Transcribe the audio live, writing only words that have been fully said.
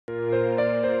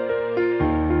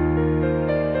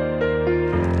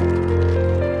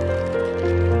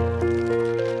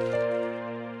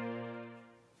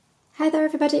Hi there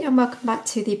everybody and welcome back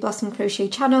to the Blossom Crochet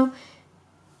channel.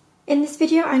 In this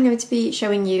video I'm going to be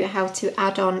showing you how to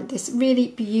add on this really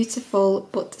beautiful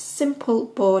but simple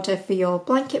border for your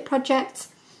blanket project.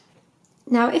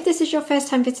 Now if this is your first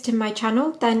time visiting my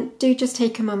channel, then do just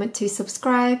take a moment to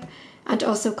subscribe and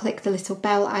also click the little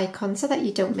bell icon so that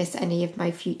you don't miss any of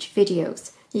my future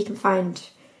videos. You can find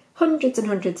hundreds and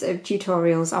hundreds of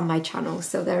tutorials on my channel,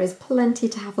 so there is plenty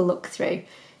to have a look through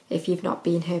if you've not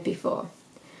been here before.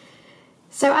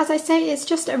 So as I say, it's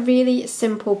just a really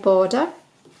simple border.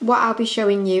 What I'll be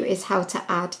showing you is how to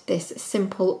add this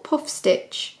simple puff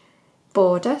stitch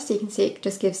border. So you can see it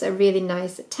just gives a really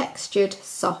nice textured,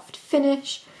 soft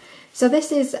finish. So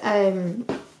this is a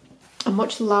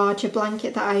much larger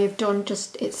blanket that I have done.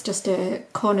 It's just a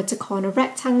corner to corner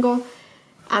rectangle.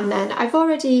 And then I've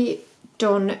already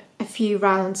done a few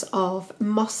rounds of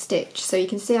moss stitch. So you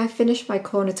can see I finished my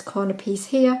corner to corner piece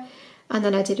here. And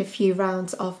then I did a few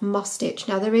rounds of moss stitch.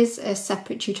 Now there is a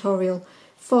separate tutorial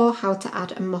for how to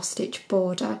add a moss stitch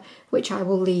border, which I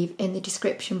will leave in the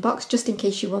description box just in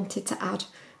case you wanted to add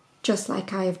just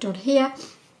like I have done here.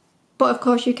 But of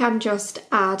course you can just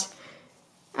add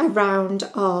a round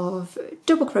of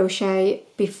double crochet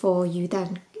before you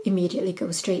then immediately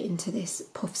go straight into this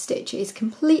puff stitch. It is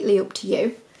completely up to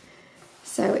you.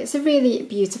 So it's a really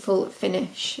beautiful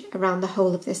finish around the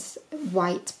whole of this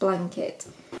white blanket.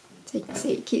 So you can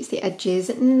see it keeps the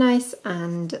edges nice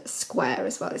and square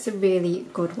as well. It's a really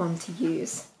good one to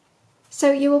use.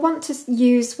 So you will want to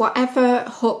use whatever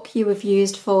hook you have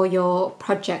used for your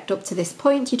project up to this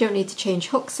point. You don't need to change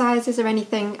hook sizes or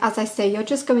anything. As I say, you're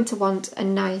just going to want a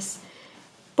nice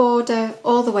border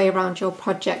all the way around your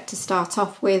project to start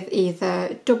off with,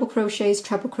 either double crochets,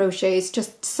 treble crochets,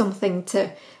 just something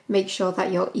to make sure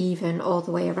that you're even all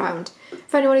the way around.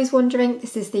 For anyone who's wondering,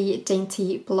 this is the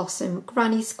Dainty Blossom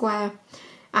Granny Square,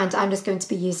 and I'm just going to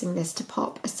be using this to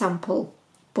pop a sample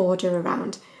border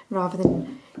around rather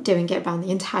than doing it around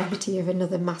the entirety of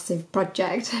another massive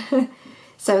project.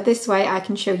 So this way I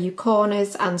can show you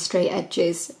corners and straight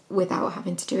edges without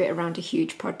having to do it around a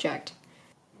huge project.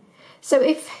 So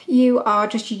if you are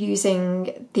just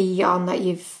using the yarn that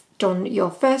you've done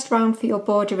your first round for your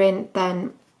border in,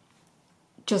 then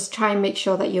just try and make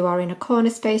sure that you are in a corner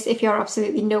space. If you're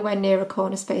absolutely nowhere near a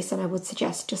corner space, then I would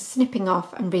suggest just snipping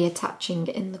off and reattaching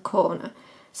in the corner.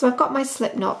 So I've got my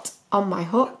slip knot on my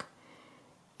hook.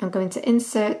 I'm going to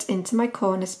insert into my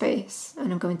corner space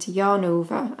and I'm going to yarn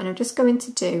over, and I'm just going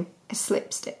to do a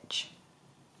slip stitch.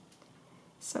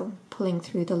 So pulling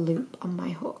through the loop on my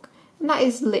hook. And that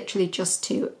is literally just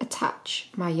to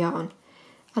attach my yarn.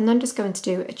 And then just going to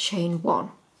do a chain one.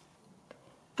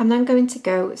 I'm then going to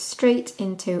go straight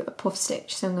into a puff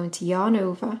stitch. So I'm going to yarn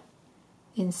over,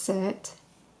 insert,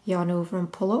 yarn over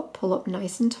and pull up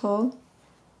nice and tall,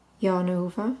 yarn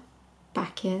over,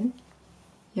 back in,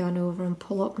 yarn over and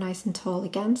pull up nice and tall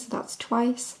again, so that's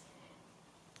twice,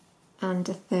 and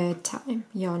a third time,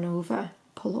 yarn over,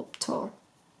 pull up tall.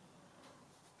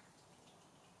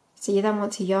 So you then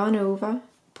want to yarn over,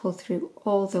 pull through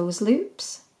all those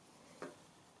loops,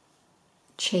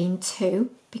 chain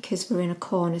two, because we're in a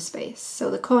corner space. So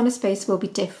the corner space will be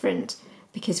different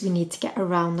because we need to get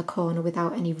around the corner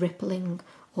without any rippling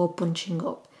or bunching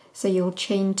up. So you'll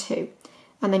chain two,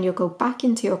 and then you'll go back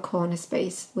into your corner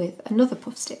space with another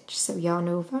puff stitch. So yarn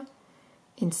over,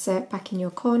 insert back in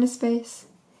your corner space,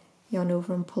 yarn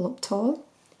over and pull up tall,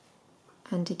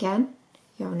 and again,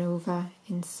 yarn over,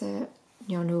 insert,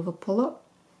 yarn over, pull up,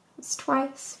 that's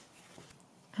twice,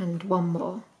 and one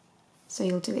more. So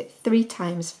you'll do it 3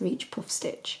 times for each puff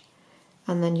stitch,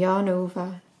 and then yarn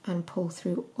over and pull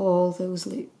through all those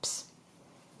loops.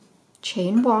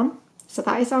 Chain one, so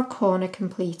that is our corner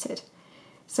completed.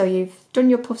 So you've done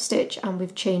your puff stitch and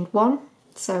we've chained one,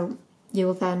 so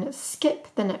you'll then skip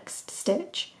the next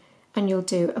stitch and you'll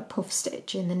do a puff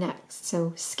stitch in the next.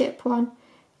 So skip one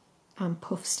and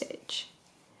puff stitch.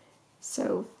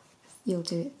 So you'll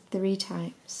do it 3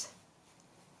 times.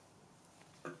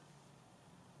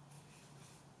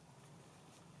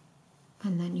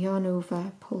 And then yarn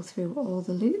over, pull through all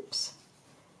the loops,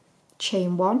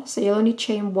 chain one, so you'll only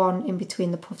chain one in between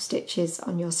the puff stitches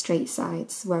on your straight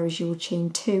sides, whereas you will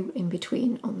chain 2 in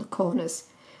between on the corners.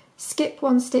 Skip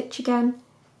 1 stitch again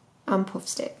and puff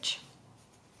stitch.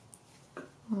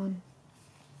 1,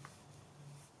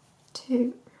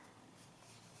 2,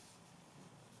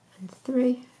 and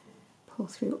 3, pull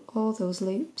through all those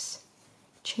loops,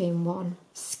 chain 1,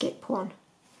 skip 1.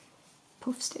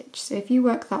 Puff stitch. So if you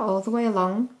work that all the way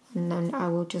along, and then I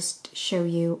will just show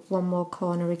you one more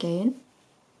corner again.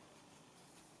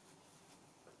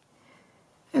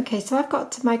 Okay, so I've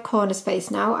got to my corner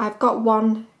space now. I've got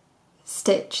one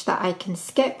stitch that I can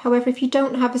skip. However, if you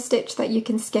don't have a stitch that you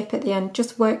can skip at the end,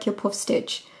 just work your puff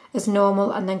stitch as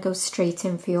normal and then go straight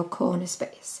in for your corner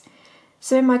space.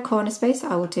 So in my corner space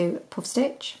I will do puff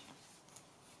stitch,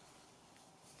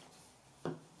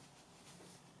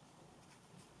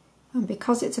 and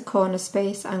because it's a corner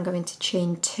space I'm going to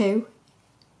chain 2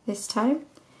 this time,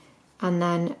 and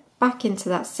then back into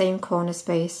that same corner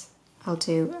space I'll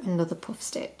do another puff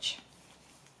stitch.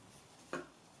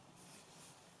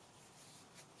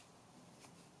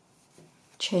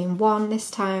 Chain 1 this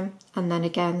time, and then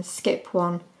again skip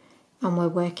 1, and we're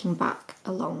working back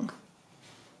along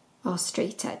our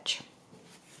straight edge.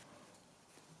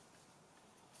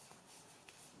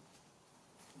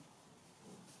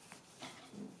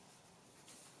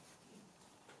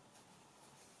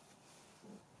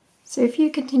 So if you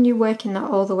continue working that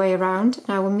all the way around, and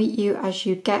I will meet you as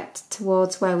you get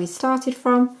towards where we started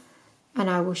from, and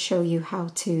I will show you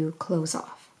how to close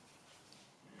off.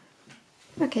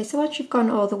 Okay, so once you've gone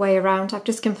all the way around, I've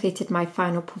just completed my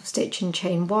final puff stitch in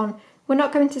chain 1. We're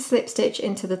not going to slip stitch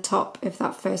into the top of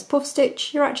that first puff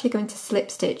stitch, you're actually going to slip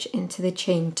stitch into the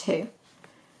chain 2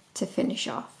 to finish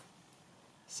off.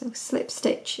 So slip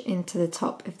stitch into the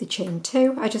top of the chain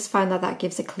 2, I just find that that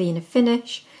gives a cleaner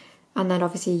finish, and then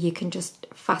obviously you can just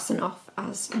fasten off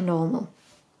as normal.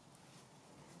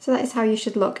 So that is how you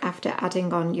should look after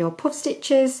adding on your puff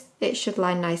stitches. It should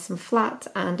lie nice and flat,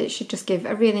 and it should just give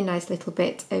a really nice little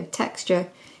bit of texture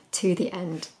to the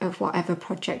end of whatever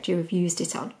project you have used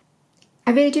it on.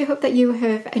 I really do hope that you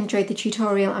have enjoyed the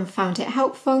tutorial and found it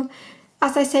helpful.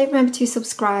 As I say, remember to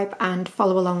subscribe and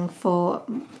follow along for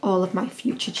all of my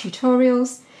future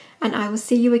tutorials, and I will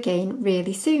see you again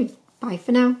really soon. Bye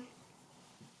for now.